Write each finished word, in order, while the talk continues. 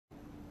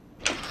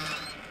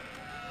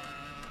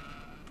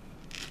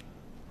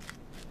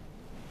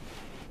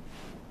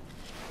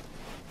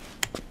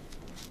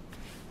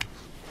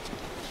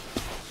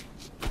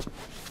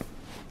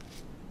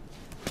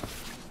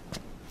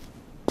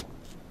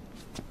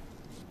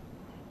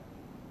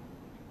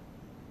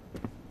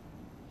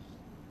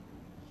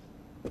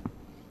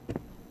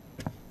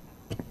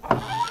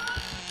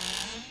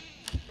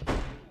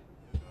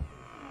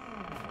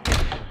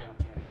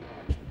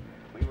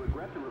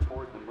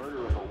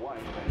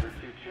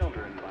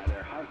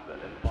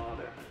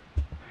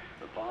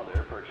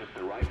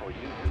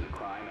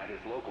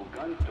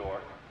gun store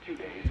 2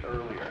 days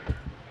earlier.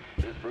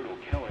 This brutal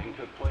killing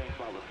took place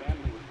while the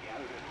family was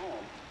gathered at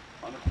home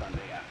on a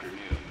Sunday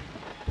afternoon.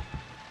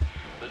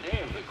 The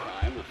day of the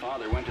crime, the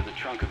father went to the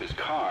trunk of his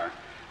car,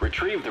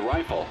 retrieved the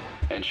rifle,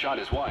 and shot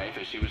his wife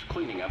as she was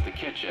cleaning up the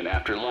kitchen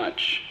after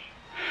lunch.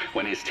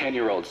 When his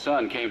 10-year-old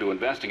son came to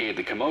investigate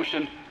the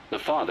commotion, the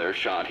father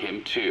shot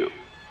him too.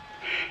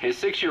 His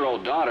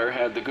 6-year-old daughter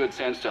had the good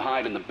sense to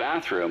hide in the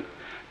bathroom,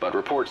 but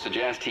reports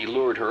suggest he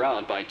lured her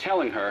out by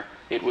telling her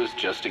it was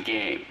just a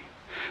game.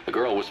 The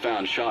girl was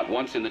found shot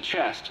once in the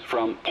chest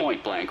from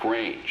point-blank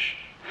range.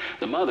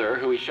 The mother,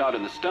 who he shot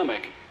in the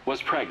stomach,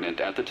 was pregnant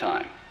at the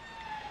time.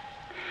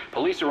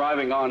 Police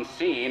arriving on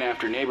scene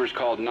after neighbors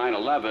called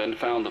 911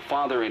 found the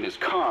father in his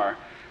car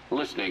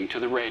listening to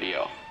the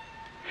radio.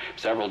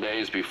 Several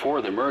days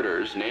before the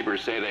murders,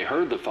 neighbors say they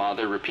heard the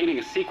father repeating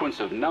a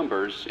sequence of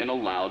numbers in a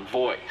loud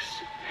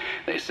voice.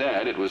 They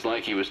said it was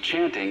like he was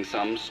chanting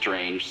some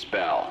strange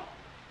spell.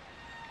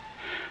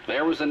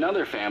 There was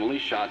another family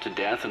shot to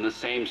death in the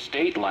same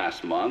state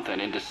last month,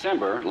 and in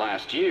December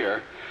last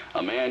year,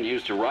 a man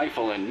used a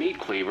rifle and meat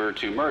cleaver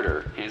to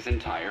murder his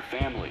entire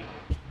family.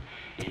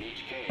 In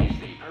each case,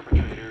 the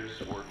perpetrators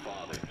were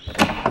fathers.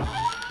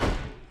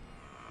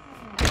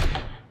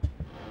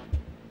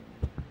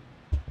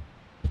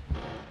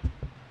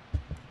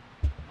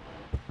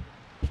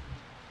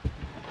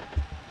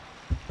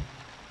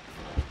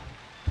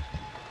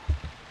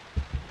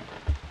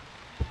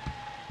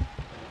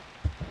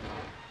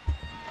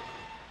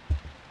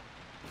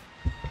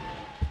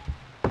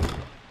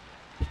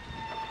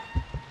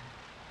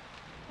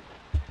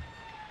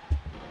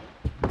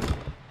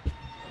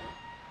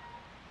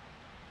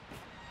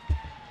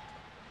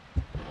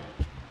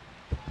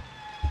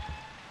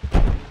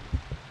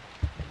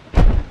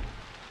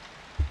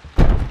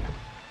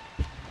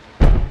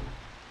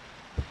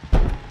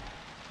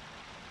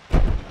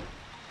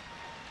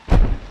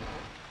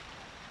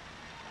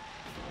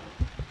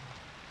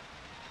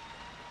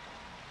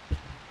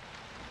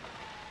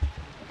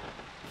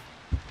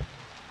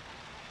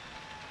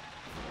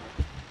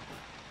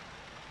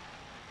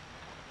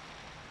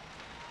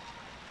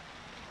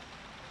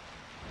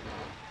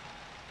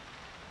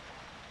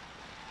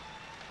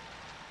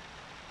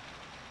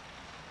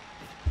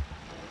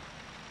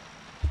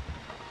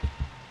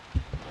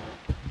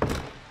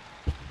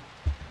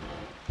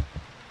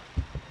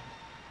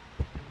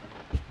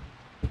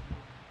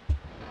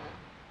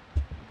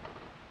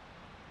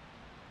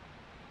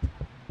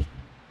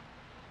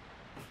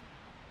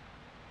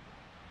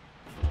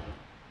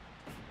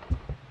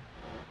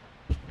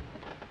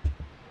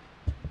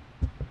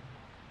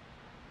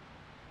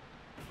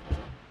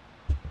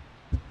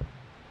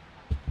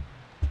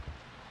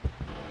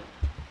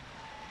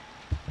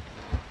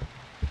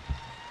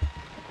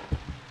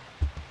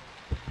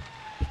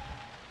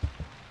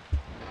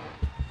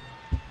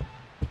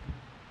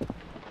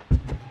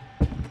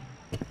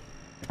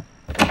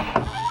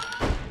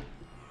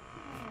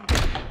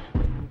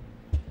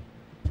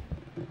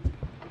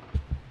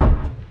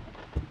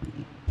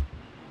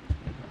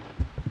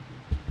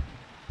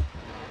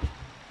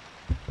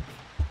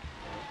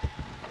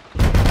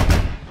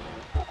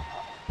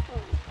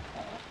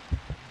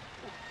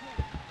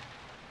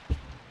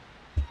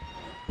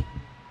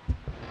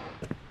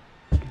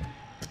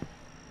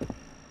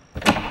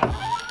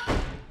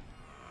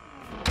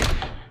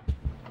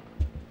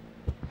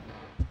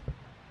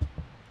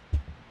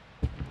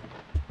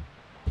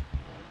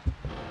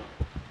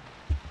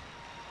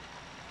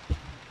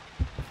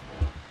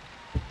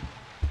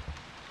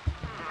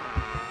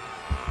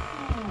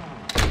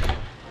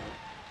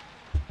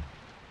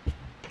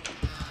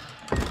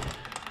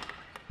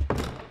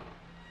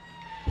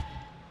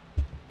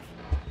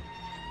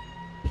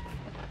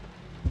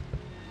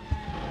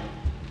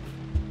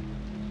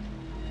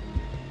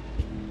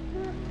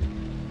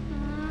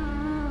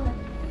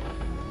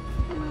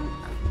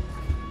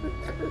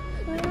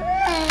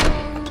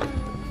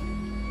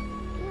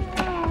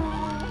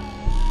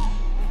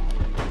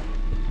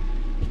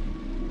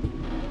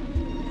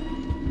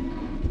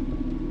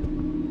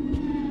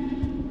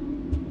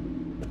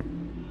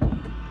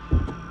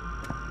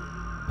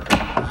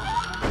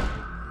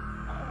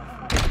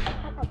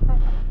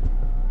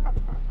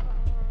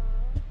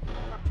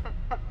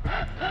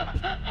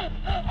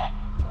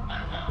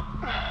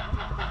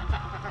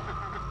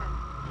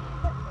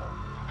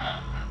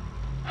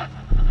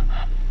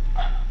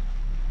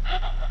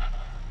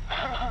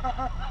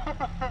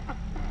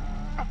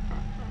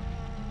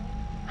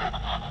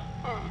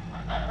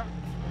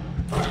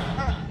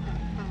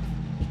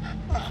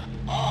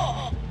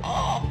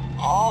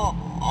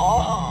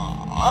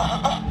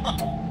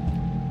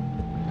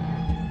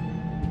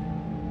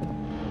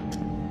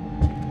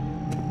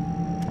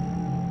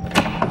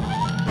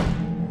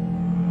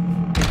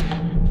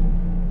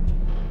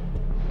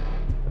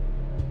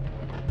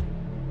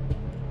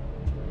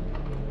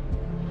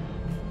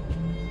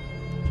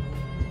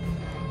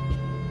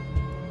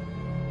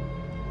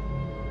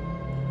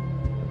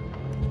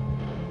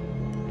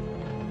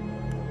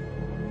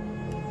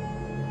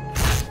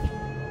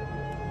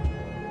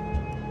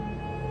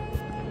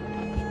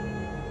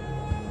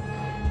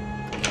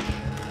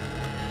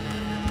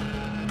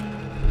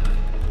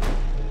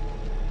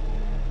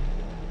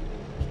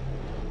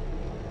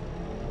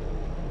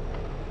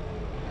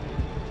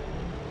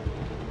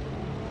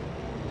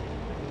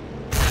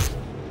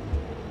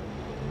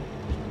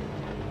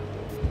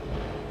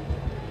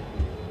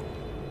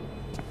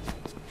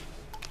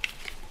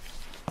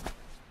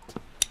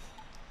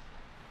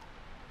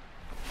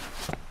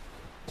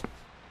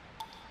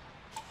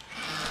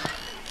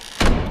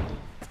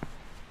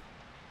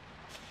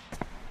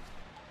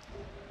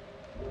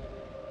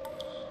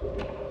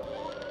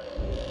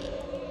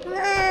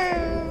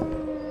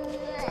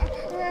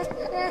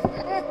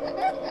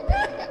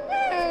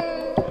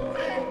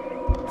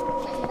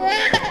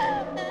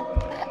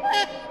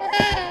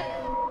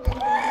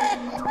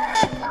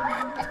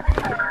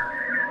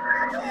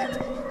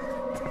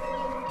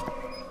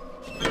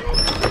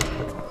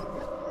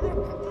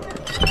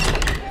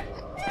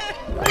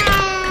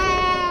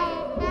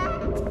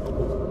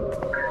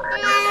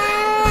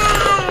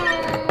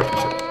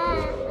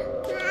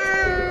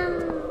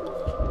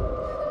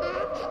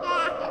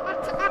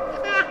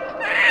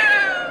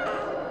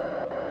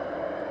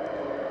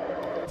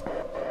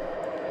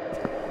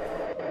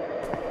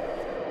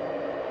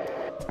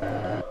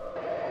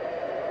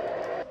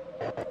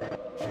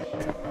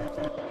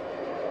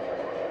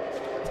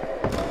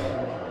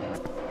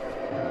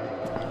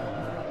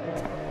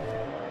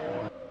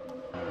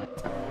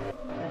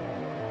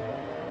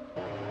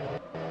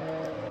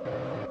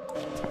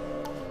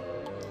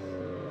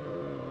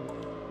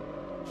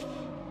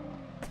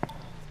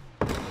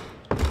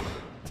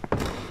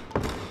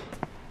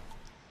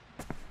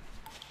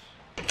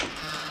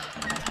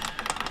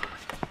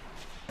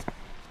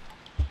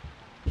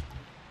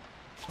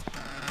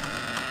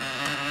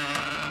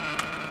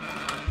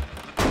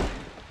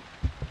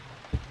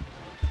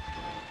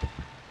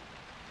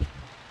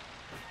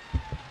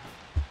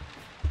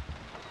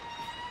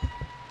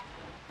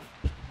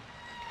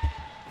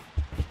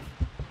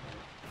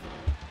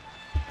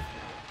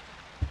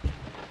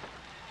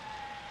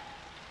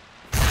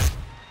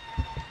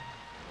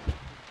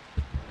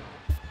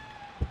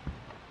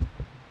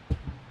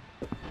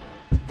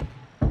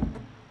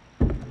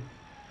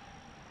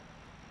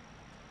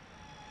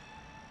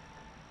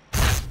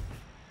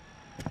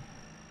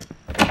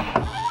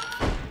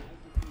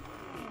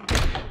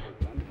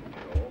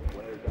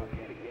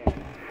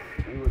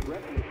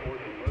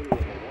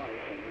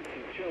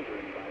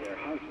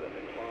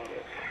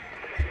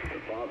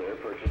 father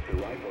purchased the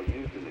rifle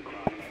used in the crime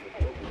at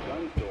his local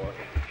gun store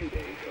 2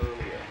 days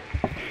earlier.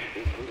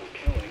 This brutal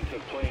killing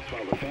took place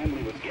while the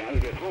family was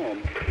gathered at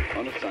home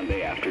on a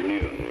Sunday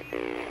afternoon.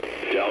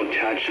 Don't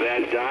touch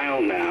that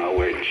dial now,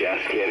 we're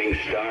just getting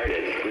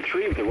started.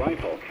 Retrieved the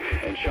rifle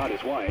and shot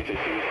his wife as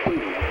she was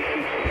cleaning up the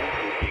kitchen.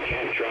 You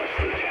can't trust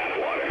the tap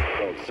water.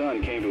 Both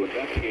son came to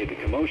investigate the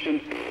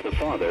commotion. The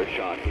father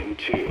shot him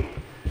too.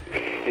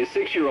 His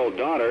 6-year-old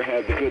daughter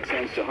had the good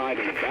sense to hide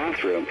in the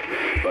bathroom,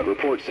 but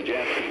reports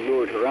suggest he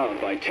lured her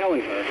out by telling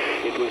her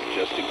it was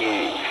just a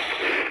game.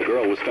 The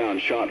girl was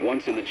found shot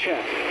once in the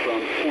chest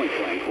from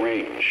point-blank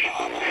range.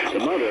 The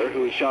mother,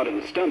 who was shot in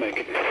the stomach,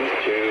 was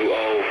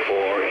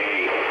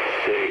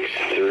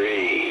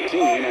 204863.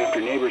 Seen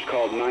after neighbors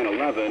called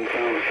 911,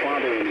 found the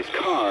father in his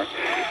car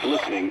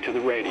listening to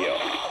the radio.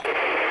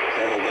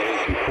 Several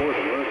days before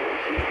the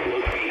murders,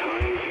 look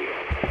behind you.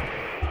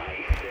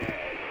 I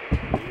said,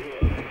 look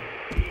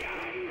behind you.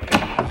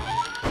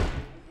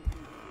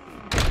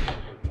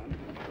 Gun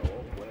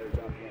control flares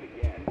up yet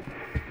again.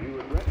 We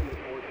regret to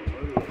report the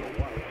murder of a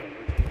wife and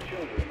her 2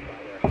 children by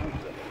their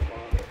husband and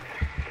father.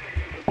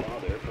 The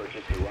father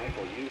purchased a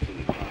rifle used in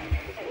the crime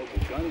at his local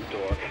gun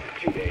store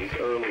 2 days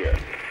earlier.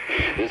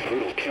 This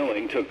brutal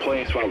killing took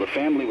place while the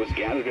family was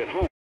gathered at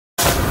home.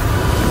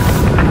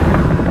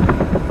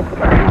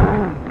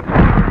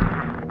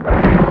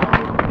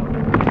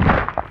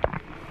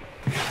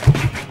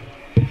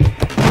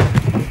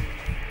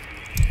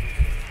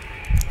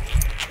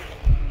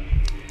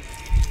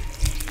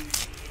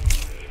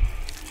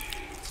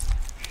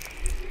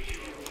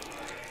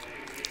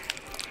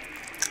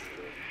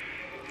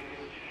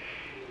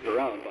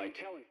 Around by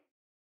telling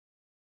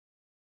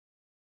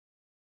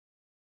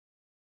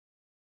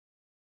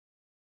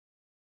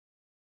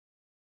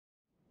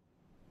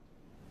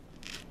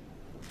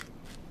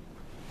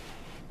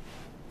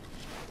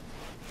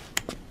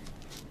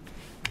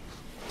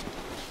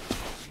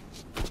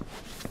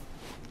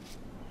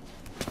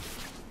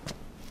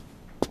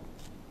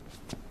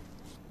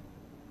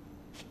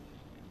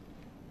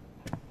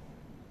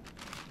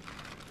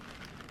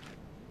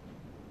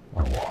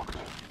I walked.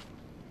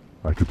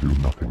 I could do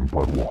nothing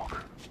but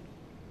walk.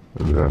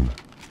 And then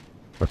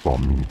I saw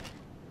me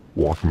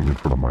walking in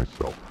front of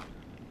myself.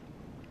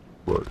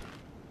 But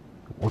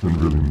it wasn't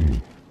really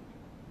me.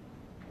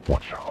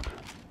 Watch out.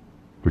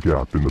 The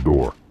gap in the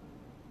door.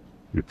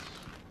 It's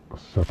a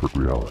separate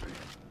reality.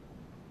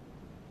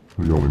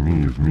 The only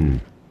me is me.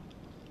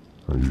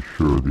 Are you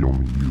sure the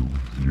only you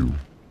is you?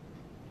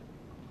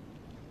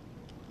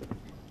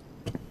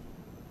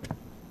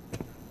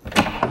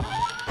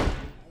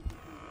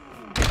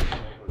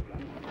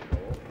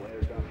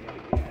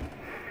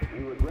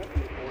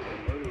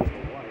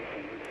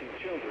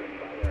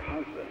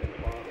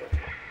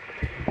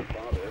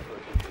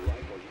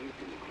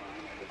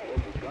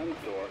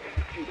 store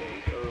 2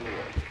 days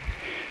earlier.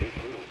 This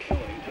brutal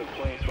killing took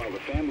place while the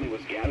family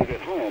was gathered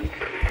at home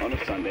on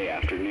a Sunday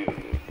afternoon.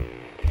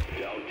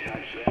 Don't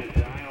touch that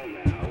dial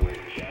now, we're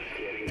just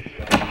getting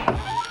started.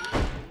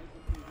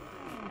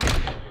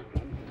 Gun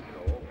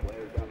control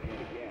flares up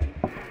yet again.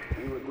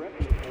 We regret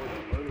to report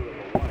the murder of a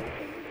wife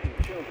and her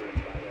 2 children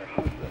by their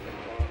husband and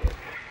father.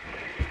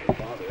 The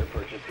father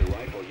purchased the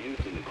rifle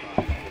used in the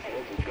crime at his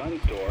local gun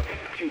store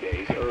 2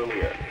 days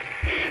earlier.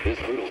 This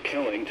brutal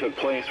killing took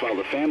place while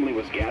the family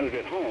was gathered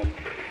at home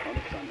on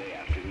a Sunday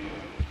afternoon.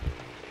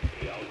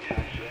 Don't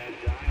touch that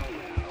dial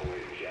now,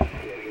 we're just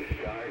getting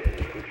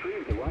started.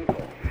 Retrieved the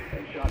rifle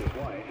and shot his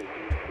wife as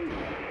he was cleaning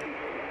up the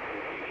kitchen.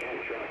 You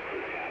can't trust the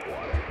tap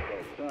water.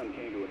 Both son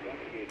came to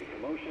investigate the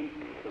commotion.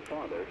 The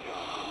father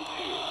shot him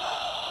too.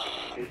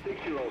 His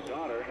 6-year-old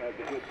daughter had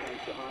the good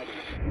sense to hide in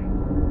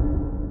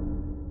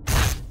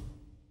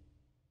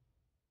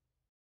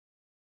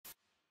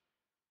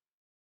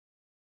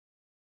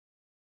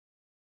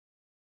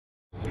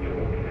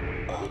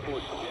the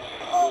reports suggest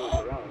he lured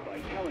her out by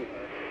telling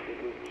her it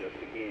was just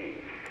a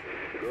game.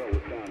 The girl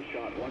was found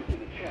shot once in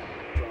the chest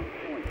from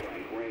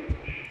point-blank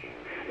range.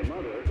 The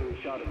mother, who was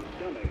shot in the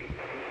stomach,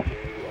 was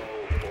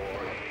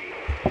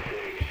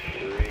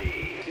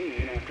 204863.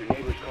 Seen after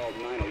neighbors called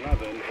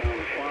 911, found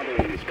his father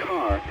in his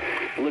car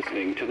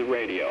listening to the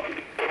radio.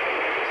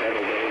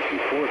 Several days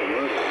before the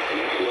murders,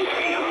 look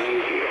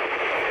behind you.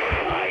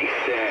 I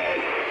said,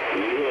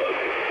 look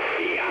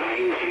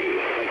behind you,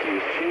 like he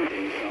was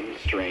chanting some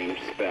strange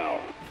spell.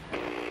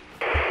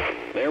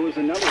 There was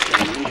another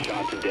family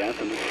shot to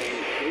death in the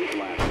same state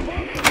last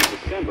month, and in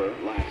December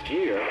last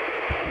year,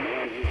 a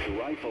man used a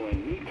rifle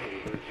and meat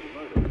cleaver to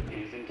murder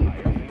his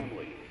entire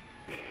family.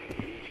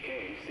 In each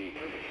case, the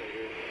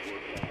perpetrators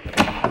were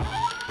found.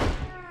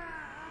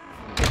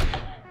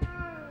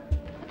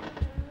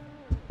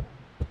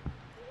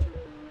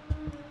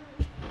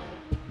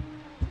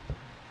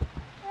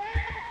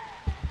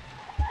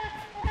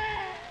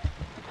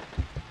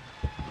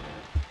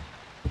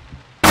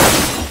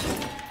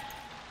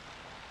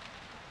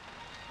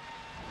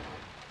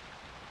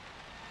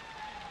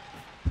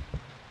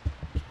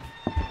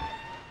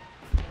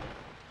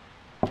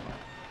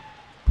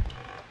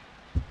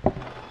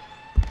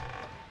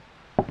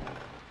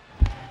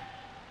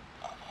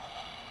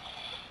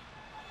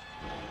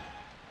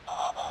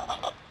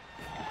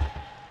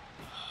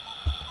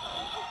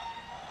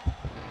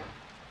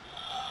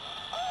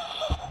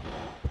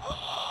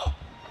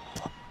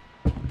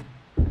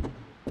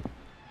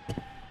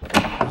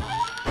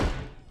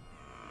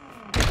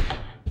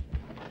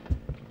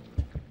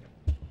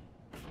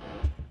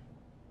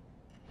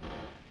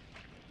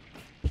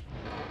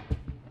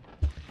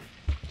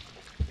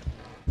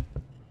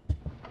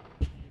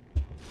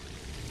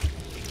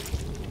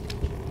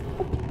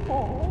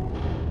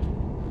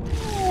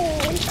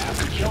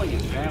 After killing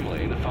his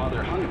family, the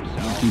father hung himself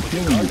After with the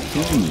killing his garden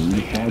hose family, the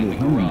they had in father the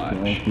hung garage.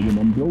 himself with an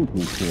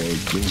umbilical cord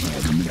they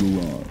had in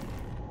the garage.